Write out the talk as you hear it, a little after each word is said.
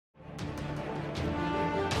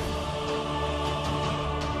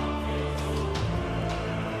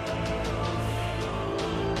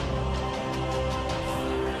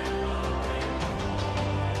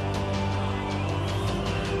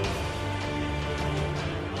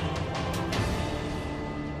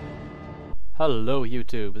Hello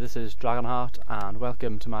YouTube, this is Dragonheart and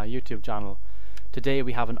welcome to my YouTube channel. Today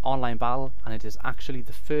we have an online battle and it is actually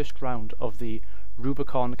the first round of the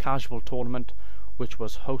Rubicon casual tournament, which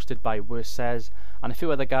was hosted by Says and a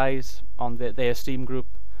few other guys on their Steam group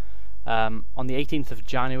on the 18th of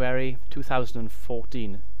January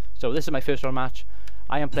 2014. So this is my first round match.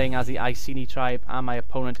 I am playing as the Iceni tribe and my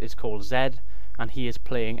opponent is called Zed and he is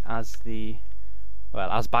playing as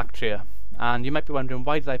as Bactria. And you might be wondering,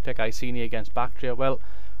 why did I pick Iceni against Bactria? Well,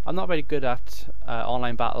 I'm not very good at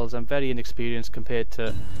online battles. I'm very inexperienced compared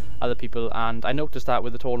to other people, and I noticed that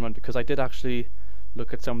with the tournament because I did actually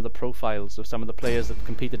look at some of the profiles of some of the players that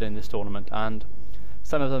competed in this tournament, and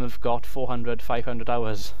some of them have got 400, 500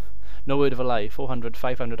 hours. No word of a lie, 400,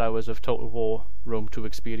 500 hours of Total War Rome 2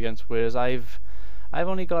 experience, whereas I've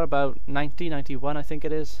only got about 90, 91 I think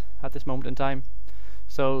it is at this moment in time.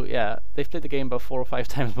 So yeah, they've played the game about 4 or 5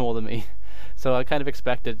 times more than me. So I kind of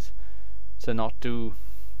expected to not do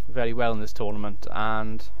very well in this tournament,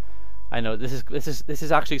 and I know this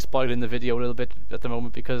is actually spoiling the video a little bit at the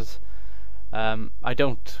moment because I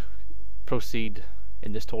don't proceed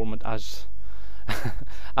in this tournament as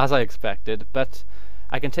as I expected, but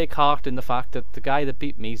I can take heart in the fact that the guy that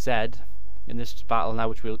beat me, Zed, in this battle now,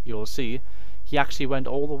 which you'll see, he actually went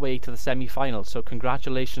all the way to the semi-final. So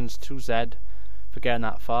congratulations to Zed for getting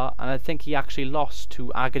that far, and I think he actually lost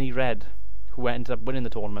to Agony Red, who ended up winning the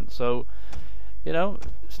tournament. So, you know,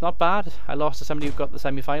 it's not bad. I lost to somebody who got the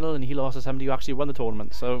semi-final and he lost to somebody who actually won the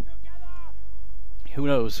tournament, so who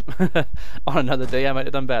knows. On another day I might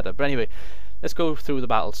have done better. But anyway, let's go through the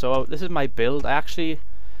battle. So this is my build. I actually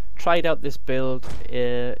tried out this build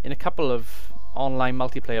in a couple of online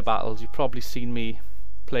multiplayer battles you've probably seen me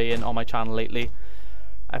playing on my channel lately.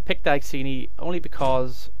 I picked the Iceni only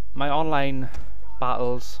because my online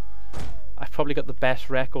battles, I've probably got the best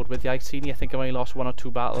record with the Iceni. I think I've only lost 1 or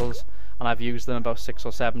 2 battles and I've used them about 6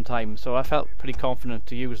 or 7 times, so I felt pretty confident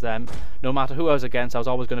to use them. No matter who I was against, I was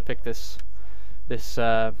always going to pick this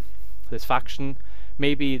faction.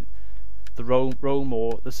 Maybe the Rome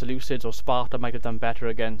or the Seleucids or Sparta might have done better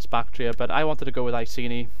against Bactria, but I wanted to go with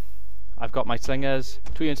Iceni. I've got my slingers,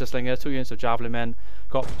 2 units of slingers, 2 units of javelin men,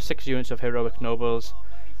 got 6 units of heroic nobles.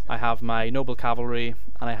 I have my noble cavalry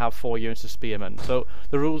and I have 4 units of spearmen. So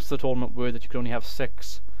the rules of the tournament were that you could only have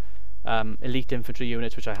 6 elite infantry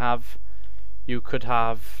units, which I have. You couldn't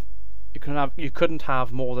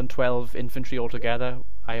have more than 12 infantry altogether.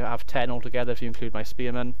 I have 10 altogether if you include my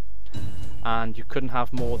spearmen. And you couldn't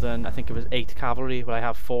have more than, I think it was 8 cavalry, but I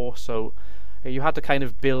have 4. So you had to kind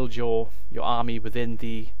of build your army within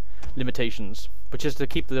the limitations, which is to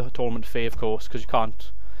keep the tournament fair, of course, because you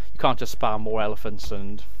can't just spam more elephants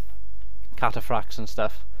and cataphracts and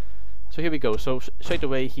stuff. So here we go. So straight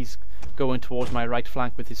away he's going towards my right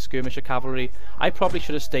flank with his skirmisher cavalry. I probably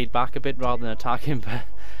should have stayed back a bit rather than attack him, but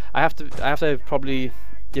I have to probably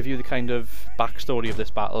give you the kind of backstory of this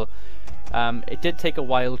battle. It did take a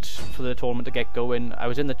while for the tournament to get going. I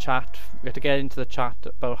was in the chat. We had to get into the chat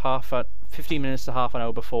about 15 minutes to half an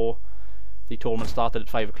hour before the tournament started at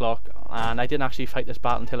 5 o'clock, and I didn't actually fight this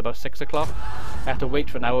battle until about 6 o'clock. I had to wait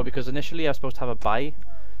for an hour because initially I was supposed to have a bye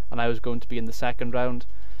and I was going to be in the second round,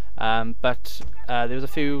 but there was a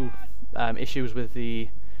few issues with the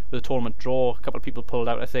tournament draw. A couple of people pulled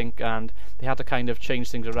out, I think, and they had to kind of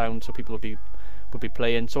change things around so people would be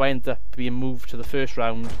playing. So I ended up being moved to the first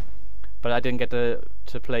round, but I didn't get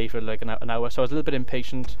to play for like an hour, so I was a little bit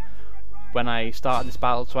impatient when I started this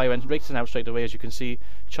battle, so I went racing out straight away, as you can see,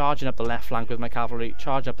 charging up the left flank with my cavalry,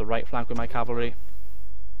 charging up the right flank with my cavalry.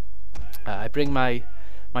 I bring my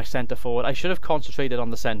centre forward. I should have concentrated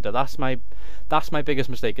on the centre. That's my biggest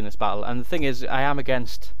mistake in this battle. And the thing is, I am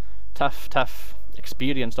against tough,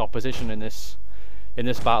 experienced opposition in this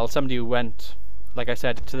battle. Somebody who went, like I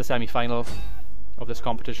said, to the semi-final of this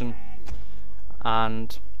competition,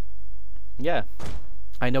 and yeah,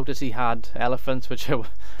 I noticed he had elephants, which I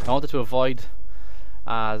wanted to avoid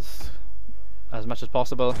as much as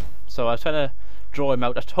possible. So I was trying to draw him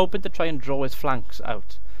out. I was hoping to try and draw his flanks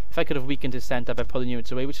out. If I could have weakened his centre by pulling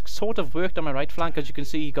units away, which sort of worked on my right flank. As you can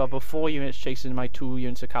see, he got about 4 units chasing my 2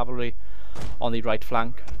 units of cavalry on the right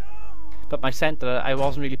flank. But my centre, I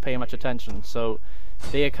wasn't really paying much attention. So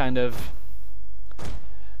they are kind of,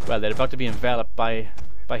 well, they're about to be enveloped by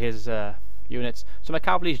his units. So my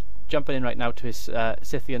cavalry's jumping in right now to his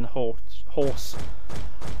Scythian horse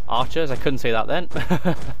archers. I couldn't say that then.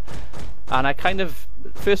 And I kind of,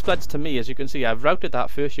 first bloods to me, as you can see, I've routed that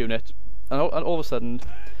first unit, and all of a sudden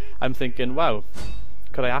I'm thinking, wow,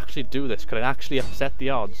 could I actually do this? Could I actually upset the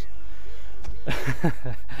odds?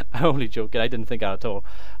 I'm only joking, I didn't think that at all.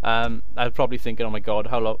 I was probably thinking, oh my god,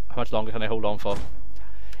 how much longer can I hold on for?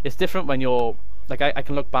 it's different when you're like, I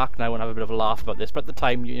can look back now and have a bit of a laugh about this, but at the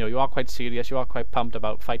time, you know, you are quite serious, you are quite pumped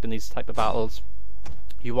about fighting these type of battles.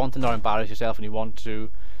 You want to not embarrass yourself, and you want to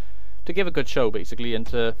give a good show, basically, and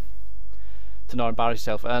to not embarrass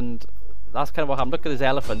yourself. And that's kind of what happened. Look at his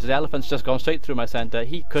elephants. His elephants just gone straight through my centre.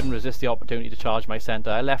 He couldn't resist the opportunity to charge my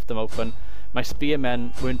centre. I left them open. My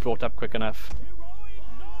spearmen weren't brought up quick enough,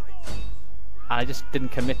 and I just didn't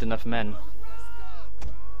commit enough men.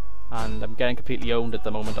 And I'm getting completely owned at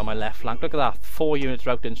the moment on my left flank. Look at that, 4 units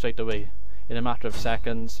routed straight away in a matter of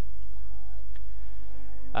seconds.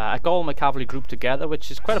 I got all my cavalry grouped together, which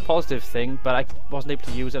is quite a positive thing, but I wasn't able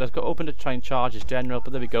to use it. I was open to try and charge his general,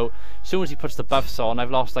 but there we go. As soon as he puts the buffs on,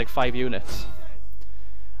 I've lost like 5 units.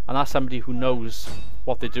 And that's somebody who knows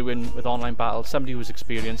what they're doing with online battles, somebody who's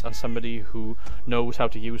experienced, and somebody who knows how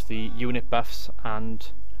to use the unit buffs and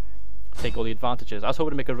take all the advantages. I was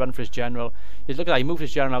hoping to make a run for his general. Look at that, he moved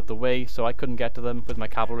his general out the way, so I couldn't get to them with my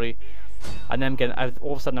cavalry. And then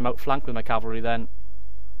all of a sudden I'm outflanked with my cavalry then.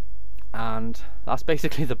 And that's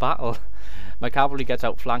basically the battle. My cavalry gets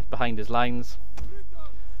outflanked behind his lines.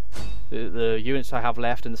 The units I have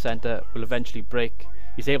left in the centre will eventually break.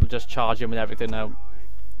 He's able to just charge him with everything now.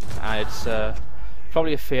 And it's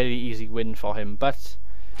probably a fairly easy win for him. But,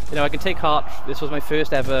 you know, I can take heart. This was my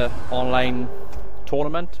first ever online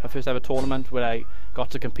tournament, my first ever tournament where I got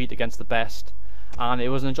to compete against the best, and it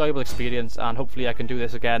was an enjoyable experience, and hopefully I can do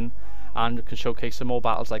this again and can showcase some more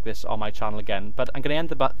battles like this on my channel again. But I'm going to end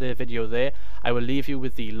the video there. I will leave you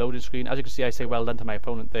with the loading screen. As you can see, I say well done to my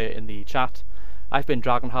opponent there in the chat. I've been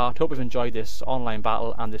Dragonheart. Hope you've enjoyed this online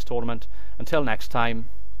battle and this tournament. Until next time,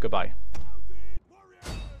 goodbye.